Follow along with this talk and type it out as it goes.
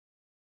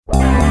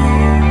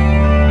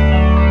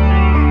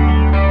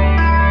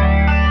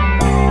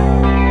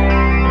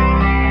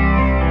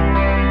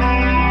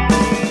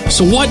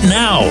So what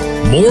now?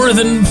 More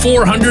than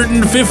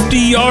 450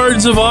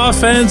 yards of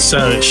offense,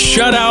 a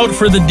shutout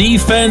for the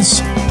defense,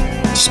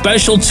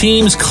 special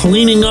teams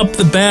cleaning up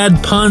the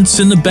bad punts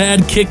and the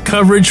bad kick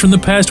coverage from the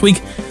past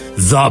week.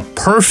 The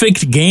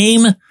perfect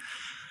game?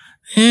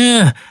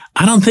 I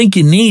don't think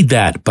you need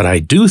that, but I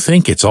do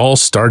think it's all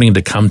starting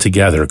to come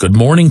together. Good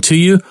morning to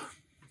you.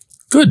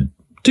 Good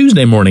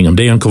Tuesday morning. I'm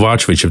Dejan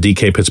Kovacevic of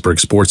DK Pittsburgh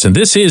Sports, and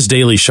this is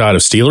Daily Shot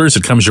of Steelers.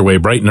 It comes your way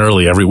bright and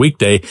early every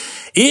weekday.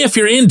 If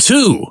you're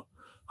into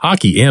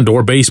hockey and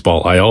or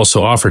baseball, I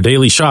also offer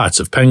daily shots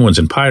of Penguins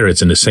and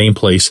Pirates in the same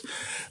place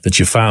that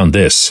you found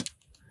this.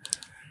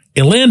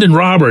 And Landon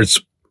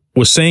Roberts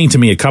was saying to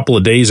me a couple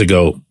of days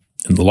ago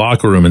in the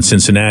locker room in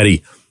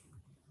Cincinnati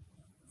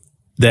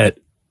that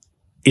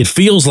it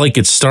feels like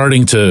it's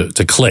starting to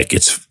click.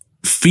 It's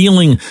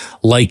feeling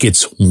like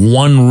it's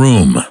one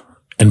room.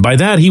 And by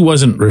that, he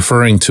wasn't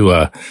referring to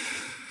a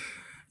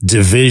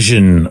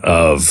division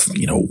of,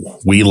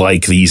 we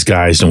like these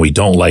guys and we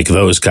don't like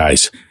those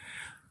guys.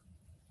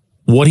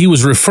 What he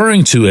was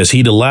referring to, as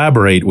he'd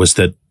elaborate, was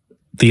that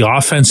the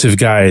offensive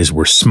guys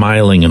were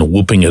smiling and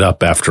whooping it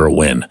up after a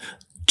win,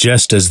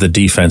 just as the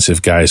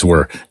defensive guys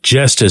were,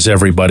 just as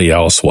everybody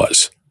else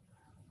was.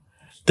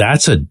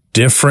 That's a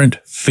different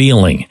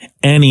feeling,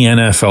 any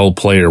NFL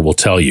player will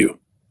tell you,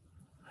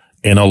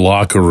 in a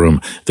locker room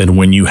than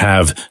when you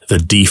have the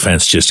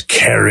defense just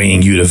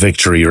carrying you to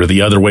victory, or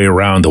the other way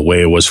around, the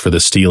way it was for the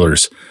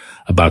Steelers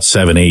about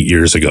 7-8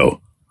 years ago.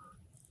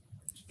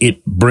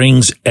 It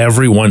brings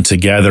everyone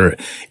together.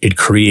 It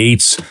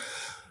creates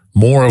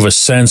more of a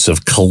sense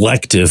of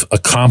collective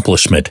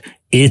accomplishment.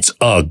 It's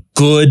a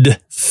good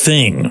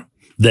thing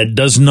that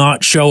does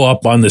not show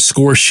up on the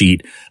score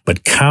sheet,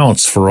 but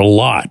counts for a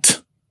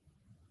lot.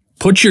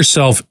 Put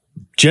yourself,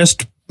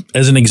 just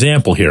as an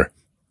example here,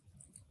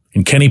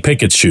 in Kenny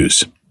Pickett's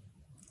shoes,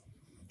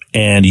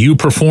 and you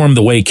perform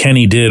the way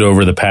Kenny did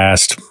over the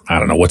past, I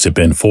don't know, what's it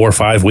been, 4 or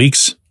 5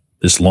 weeks?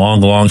 This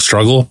long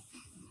struggle.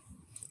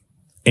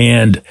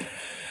 And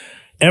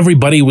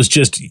everybody was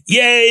just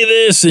yay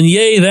this and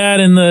yay that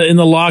in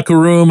the locker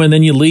room, and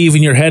then you leave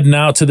and you're heading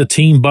out to the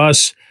team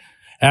bus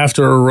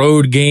after a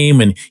road game,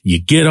 and you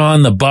get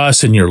on the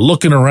bus and you're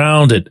looking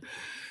around at,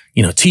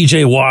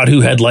 TJ Watt,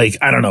 who had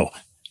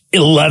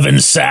 11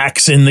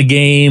 sacks in the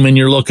game, and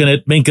you're looking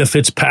at Minkah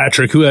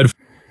Fitzpatrick, who had,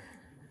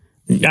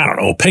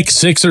 pick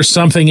 6 or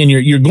something, and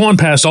you're going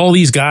past all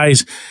these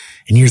guys,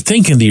 and you're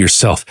thinking to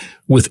yourself,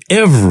 with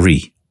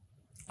every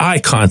eye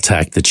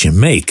contact that you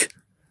make,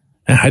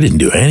 I didn't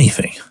do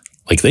anything.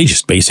 They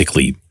just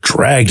basically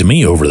dragged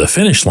me over the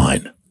finish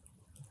line.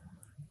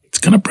 It's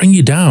going to bring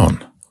you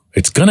down.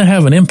 It's going to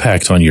have an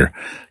impact on your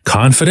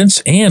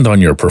confidence and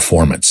on your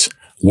performance.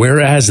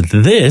 Whereas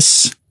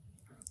this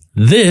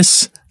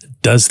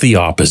does the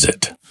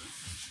opposite.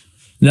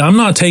 Now, I'm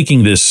not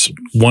taking this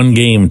one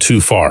game too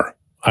far.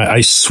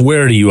 I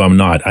swear to you, I'm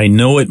not. I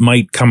know it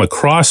might come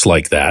across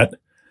like that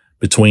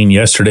between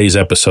yesterday's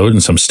episode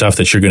and some stuff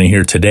that you're going to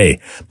hear today,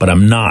 but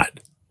I'm not.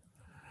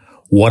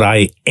 What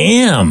I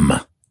am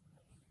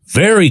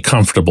very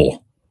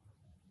comfortable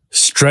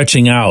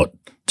stretching out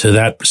to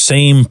that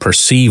same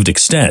perceived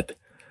extent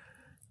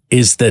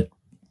is that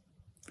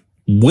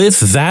with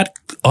that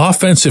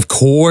offensive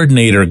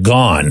coordinator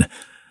gone,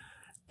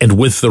 and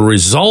with the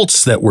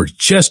results that were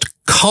just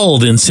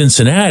culled in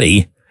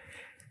Cincinnati,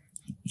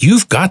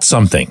 you've got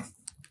something.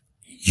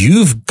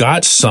 You've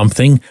got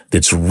something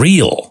that's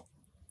real.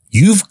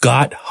 You've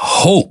got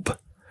hope.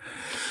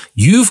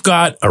 You've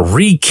got a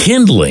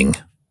rekindling,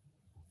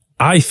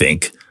 I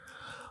think,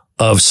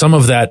 of some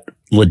of that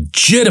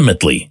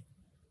legitimately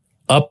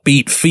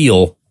upbeat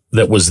feel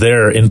that was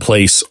there in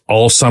place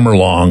all summer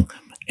long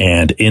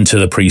and into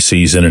the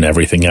preseason and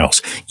everything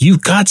else. You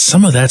got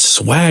some of that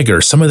swagger,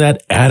 some of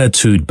that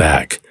attitude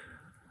back.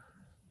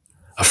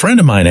 A friend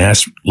of mine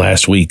asked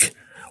last week,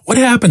 what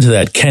happened to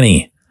that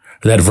Kenny,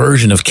 that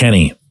version of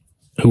Kenny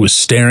who was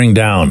staring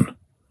down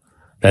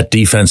that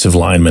defensive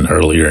lineman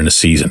earlier in the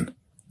season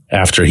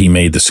after he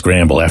made the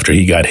scramble, after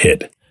he got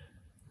hit?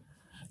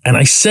 And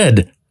I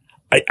said,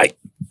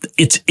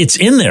 it's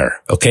in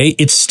there, okay?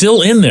 It's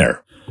still in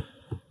there.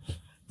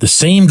 The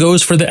same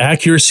goes for the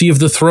accuracy of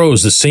the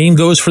throws. The same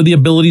goes for the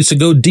ability to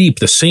go deep.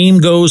 The same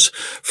goes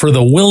for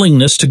the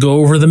willingness to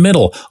go over the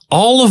middle.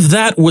 All of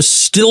that was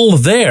still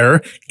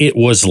there. It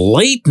was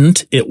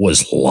latent. It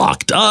was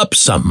locked up,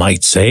 some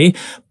might say,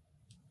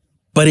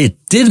 but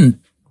it didn't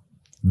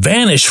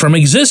vanish from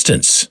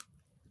existence.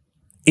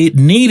 It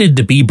needed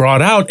to be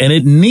brought out, and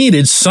it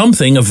needed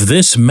something of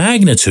this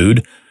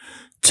magnitude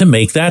to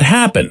make that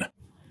happen.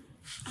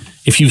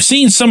 If you've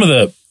seen some of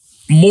the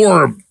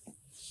more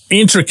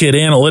intricate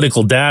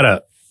analytical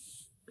data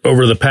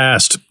over the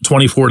past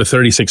 24 to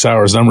 36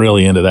 hours, I'm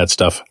really into that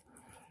stuff.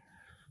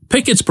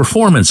 Pickett's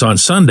performance on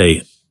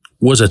Sunday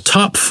was a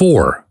top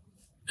 4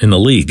 in the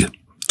league.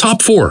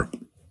 Top 4.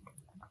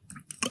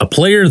 A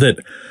player that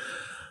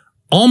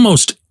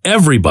almost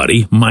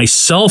everybody,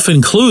 myself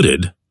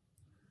included,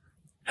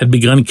 had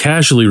begun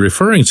casually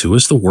referring to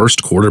as the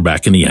worst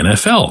quarterback in the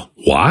NFL.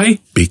 Why?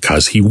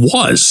 Because he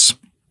was.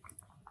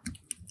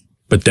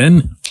 but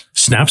then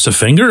snaps a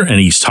finger and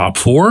he's top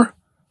 4.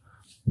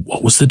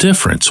 What was the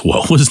difference?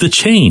 What was the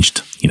change?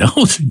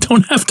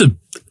 Don't have to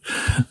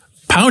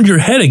pound your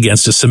head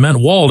against a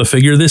cement wall to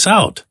figure this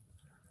out.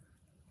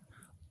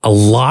 A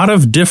lot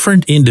of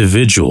different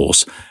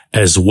individuals,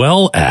 as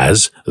well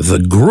as the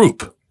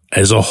group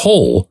as a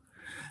whole,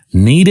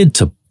 needed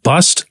to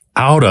bust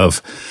out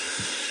of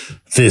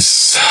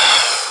this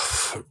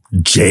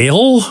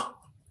jail,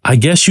 I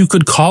guess you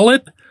could call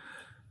it.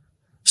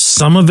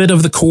 Some of it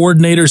of the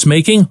coordinator's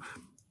making,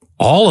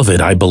 all of it,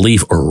 I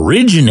believe,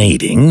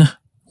 originating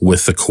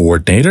with the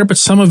coordinator, but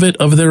some of it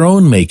of their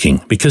own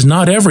making, because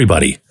not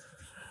everybody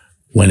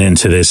went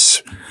into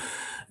this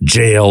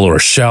jail or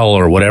shell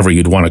or whatever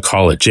you'd want to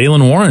call it.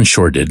 Jaylen Warren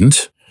sure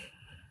didn't.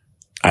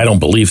 I don't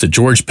believe that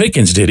George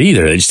Pickens did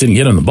either. They just didn't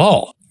get him the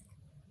ball.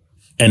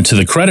 And to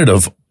the credit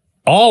of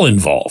all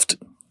involved,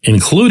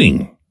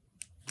 including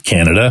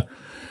Canada,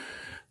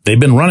 they've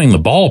been running the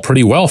ball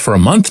pretty well for a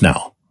month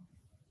now.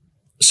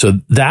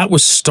 So that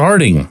was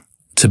starting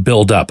to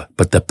build up,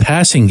 but the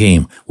passing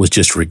game was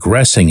just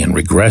regressing and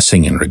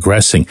regressing and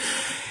regressing.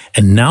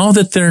 And now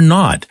that they're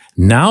not,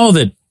 now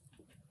that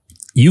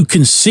you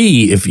can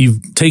see, if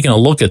you've taken a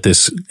look at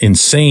this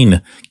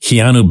insane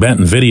Keanu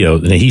Benton video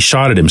that he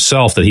shot it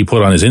himself, that he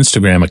put on his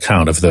Instagram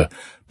account of the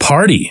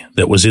party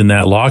that was in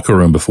that locker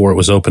room before it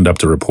was opened up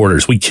to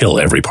reporters. We kill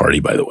every party,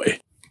 by the way.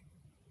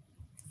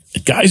 The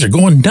guys are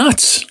going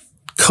nuts.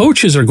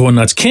 Coaches are going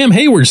nuts. Cam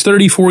Hayward's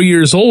 34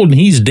 years old and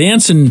he's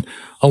dancing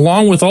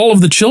along with all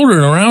of the children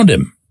around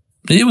him.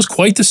 It was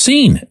quite the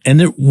scene.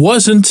 And it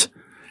wasn't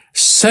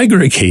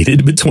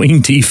segregated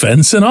between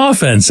defense and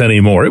offense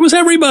anymore. It was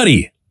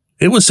everybody.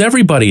 It was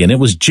everybody, and it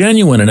was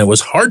genuine, and it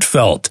was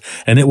heartfelt,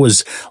 and it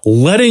was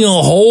letting a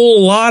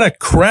whole lot of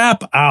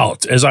crap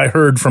out, as I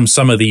heard from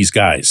some of these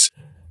guys.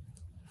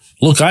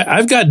 Look,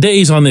 I've got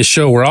days on this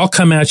show where I'll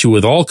come at you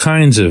with all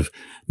kinds of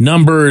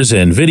numbers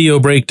and video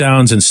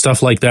breakdowns and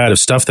stuff like that of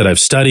stuff that I've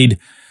studied.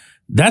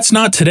 That's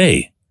not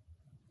today.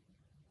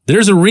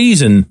 There's a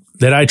reason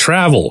that I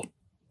travel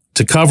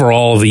to cover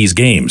all of these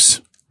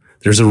games.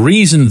 There's a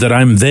reason that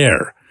I'm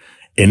there,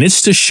 and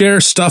it's to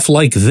share stuff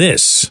like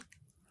this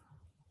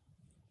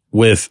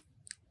with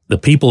the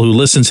people who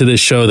listen to this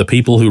show, the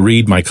people who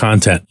read my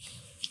content.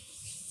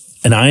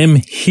 And I am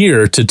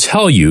here to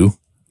tell you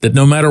that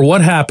no matter what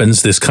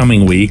happens this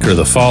coming week or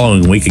the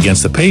following week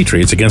against the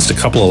Patriots, against a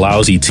couple of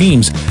lousy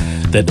teams,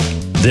 that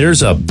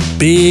there's a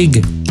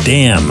big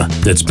dam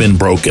that's been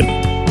broken.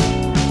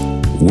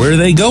 Where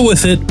they go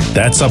with it,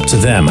 that's up to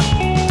them.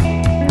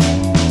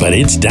 But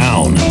it's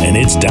down, and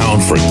it's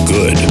down for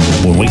good.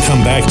 When we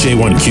come back,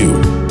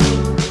 J1Q.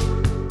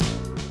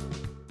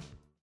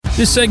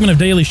 This segment of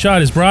Daily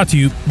Shot is brought to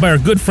you by our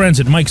good friends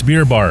at Mike's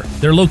Beer Bar.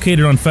 They're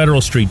located on Federal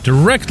Street,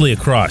 directly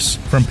across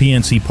from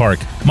PNC Park.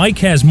 Mike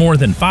has more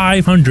than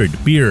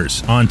 500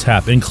 beers on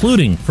tap,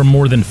 including from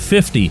more than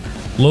 50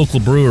 local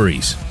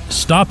breweries.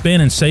 Stop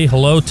in and say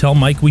hello. Tell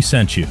Mike we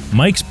sent you.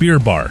 Mike's Beer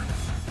Bar.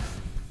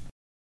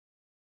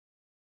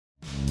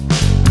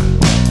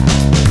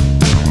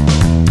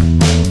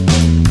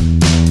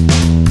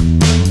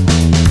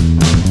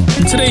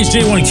 And today's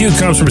J1Q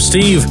comes from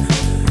Steve,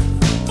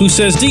 who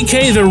says,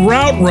 DK, the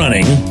route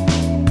running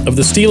of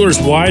the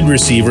Steelers wide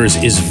receivers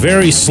is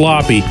very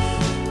sloppy,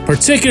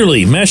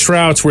 particularly mesh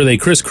routes where they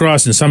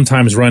crisscross and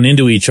sometimes run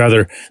into each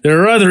other.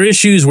 There are other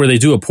issues where they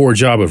do a poor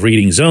job of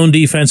reading zone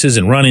defenses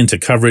and run into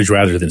coverage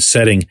rather than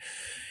setting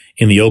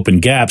in the open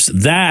gaps.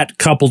 That,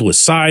 coupled with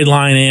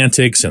sideline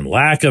antics and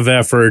lack of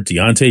effort,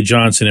 Deontay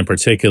Johnson in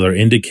particular,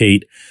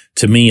 indicate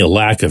to me a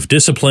lack of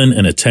discipline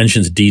and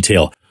attention to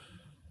detail.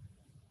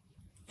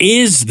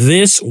 Is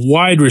this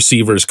wide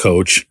receivers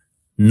coach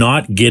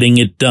not getting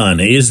it done?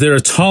 Is there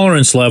a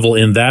tolerance level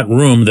in that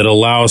room that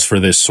allows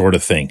for this sort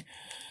of thing?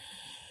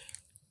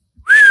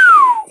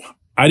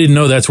 I didn't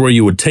know that's where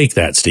you would take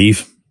that,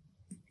 Steve,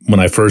 when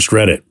I first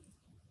read it.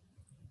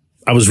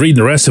 I was reading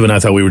the rest of it and I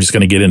thought we were just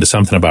going to get into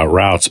something about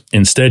routes.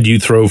 Instead, you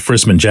throw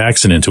Frisman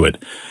Jackson into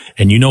it.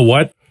 And you know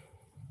what?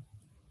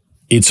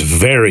 It's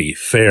very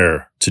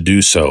fair to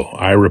do so.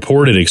 I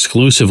reported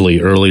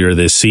exclusively earlier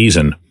this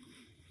season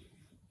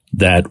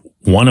that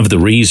one of the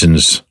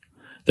reasons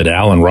that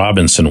Allen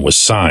Robinson was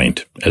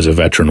signed as a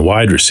veteran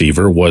wide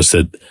receiver was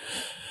that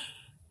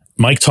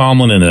Mike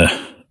Tomlin and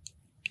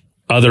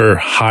other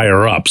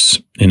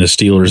higher-ups in the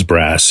Steelers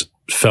brass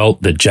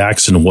felt that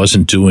Jackson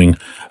wasn't doing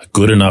a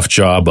good enough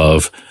job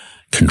of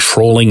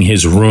controlling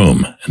his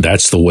room. And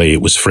that's the way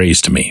it was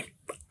phrased to me.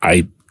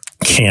 I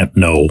can't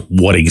know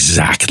what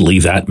exactly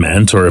that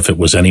meant or if it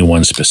was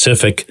anyone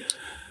specific,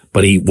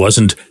 but he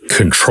wasn't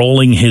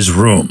controlling his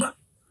room.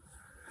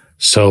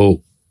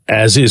 So,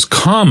 as is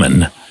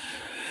common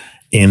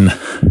in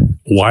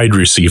wide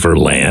receiver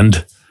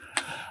land,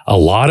 a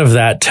lot of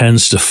that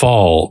tends to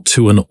fall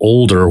to an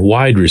older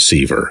wide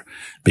receiver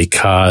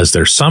because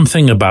there's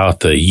something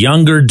about the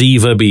younger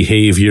diva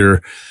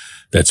behavior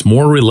that's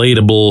more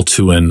relatable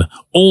to an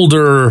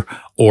older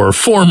or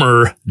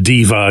former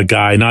diva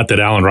guy. Not that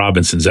Allen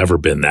Robinson's ever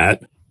been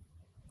that,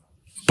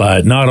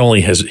 But not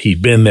only has he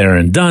been there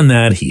and done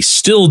that, he's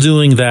still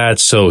doing that.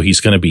 So he's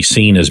going to be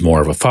seen as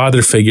more of a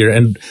father figure.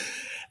 And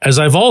as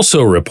I've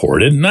also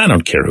reported, and I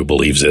don't care who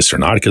believes this or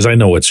not, because I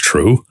know it's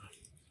true,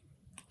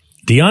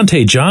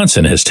 Deontay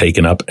Johnson has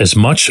taken up as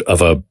much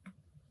of a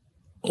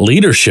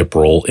leadership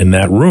role in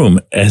that room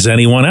as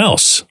anyone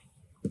else,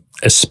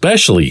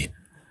 especially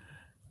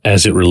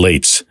as it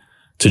relates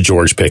to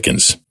George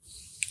Pickens.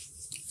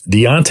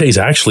 Deontay's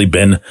actually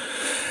been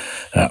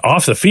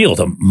off the field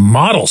a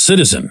model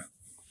citizen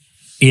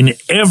in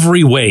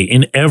every way,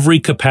 in every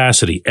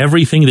capacity.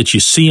 Everything that you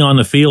see on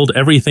the field,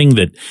 everything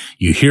that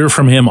you hear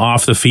from him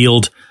off the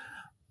field,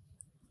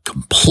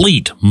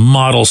 complete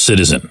model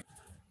citizen.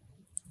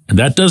 And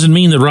that doesn't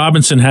mean that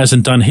Robinson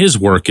hasn't done his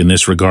work in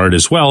this regard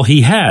as well.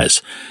 He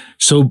has.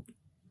 So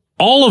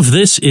all of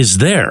this is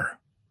there.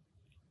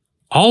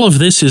 All of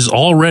this is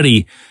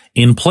already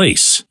in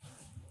place.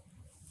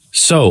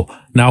 So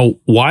now,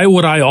 why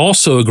would I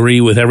also agree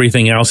with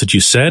everything else that you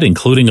said,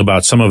 including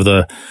about some of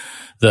the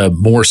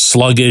more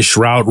sluggish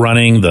route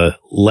running, the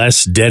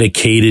less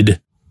dedicated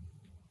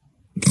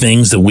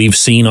things that we've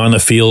seen on the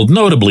field,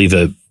 notably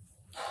the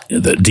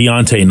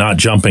Deontay not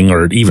jumping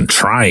or even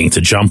trying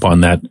to jump on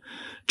that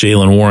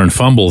Jaylen Warren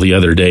fumble the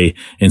other day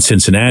in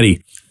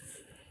Cincinnati.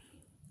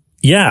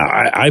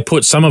 Yeah, I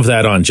put some of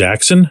that on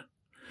Jackson,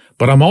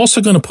 but I'm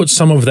also going to put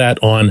some of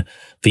that on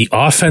the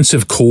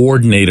offensive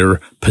coordinator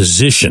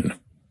position.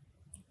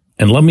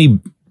 And let me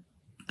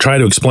try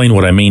to explain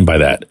what I mean by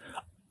that.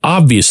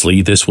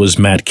 Obviously, this was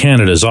Matt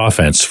Canada's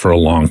offense for a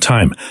long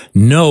time.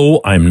 No,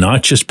 I'm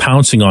not just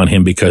pouncing on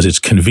him because it's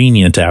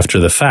convenient after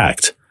the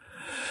fact.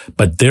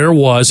 But there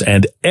was,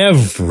 and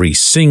every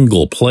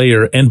single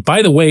player, and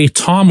by the way,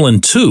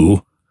 Tomlin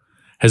too,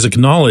 has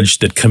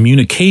acknowledged that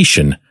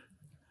communication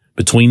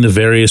between the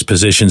various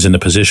positions in the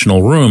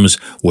positional rooms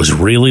was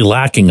really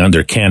lacking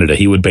under Canada.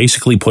 He would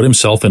basically put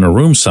himself in a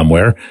room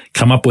somewhere,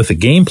 come up with a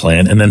game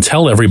plan, and then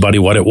tell everybody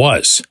what it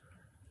was.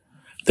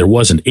 There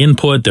wasn't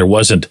input. There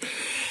wasn't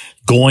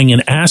going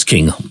and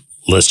asking,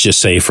 let's just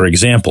say, for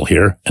example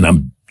here,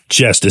 and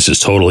this is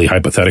totally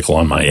hypothetical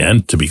on my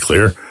end, to be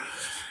clear.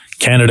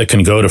 Canada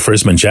can go to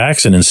Frisman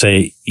Jackson and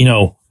say,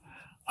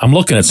 I'm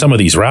looking at some of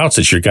these routes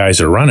that your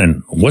guys are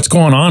running. What's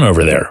going on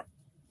over there?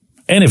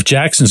 And if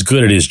Jackson's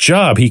good at his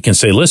job, he can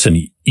say,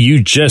 listen,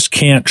 you just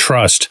can't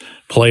trust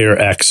player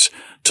X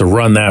to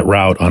run that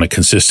route on a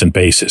consistent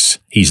basis.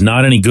 He's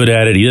not any good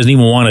at it. He doesn't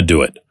even want to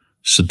do it.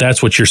 So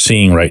that's what you're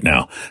seeing right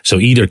now. So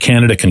either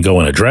Canada can go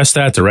and address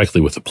that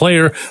directly with the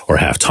player or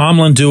have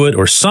Tomlin do it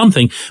or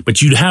something,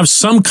 but you'd have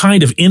some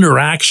kind of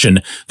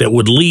interaction that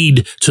would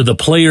lead to the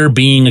player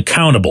being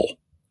accountable.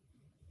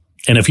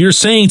 And if you're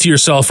saying to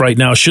yourself right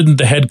now, shouldn't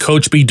the head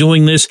coach be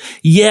doing this?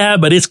 Yeah,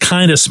 but it's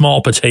kind of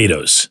small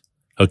potatoes.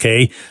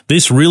 Okay,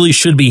 this really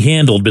should be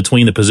handled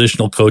between the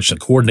positional coach and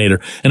coordinator,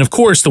 and of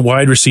course the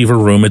wide receiver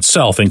room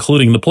itself,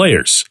 including the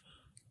players.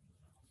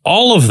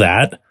 All of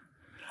that,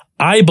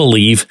 I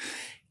believe,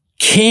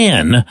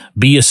 can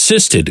be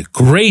assisted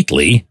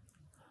greatly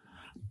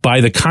by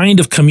the kind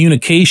of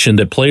communication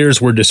that players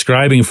were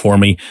describing for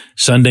me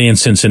Sunday in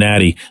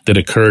Cincinnati that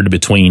occurred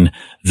between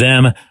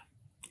them,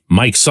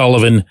 Mike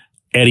Sullivan,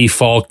 Eddie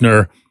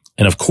Faulkner,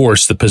 and of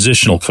course the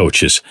positional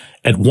coaches.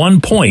 At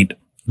one point,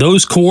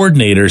 those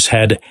coordinators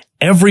had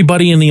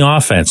everybody in the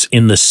offense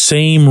in the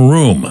same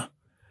room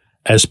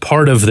as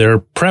part of their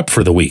prep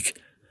for the week.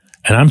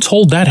 And I'm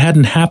told that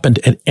hadn't happened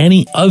at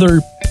any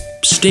other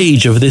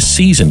stage of this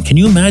season. Can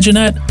you imagine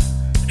that?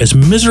 As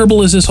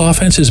miserable as this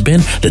offense has been,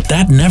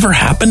 that never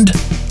happened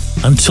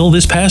until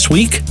this past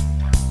week?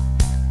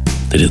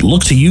 Did it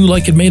look to you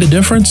like it made a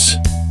difference?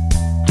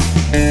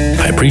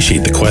 I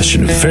appreciate the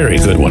question. Very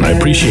good one. I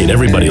appreciate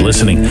everybody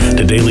listening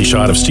to Daily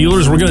Shot of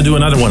Steelers. We're going to do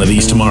another one of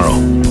these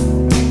tomorrow.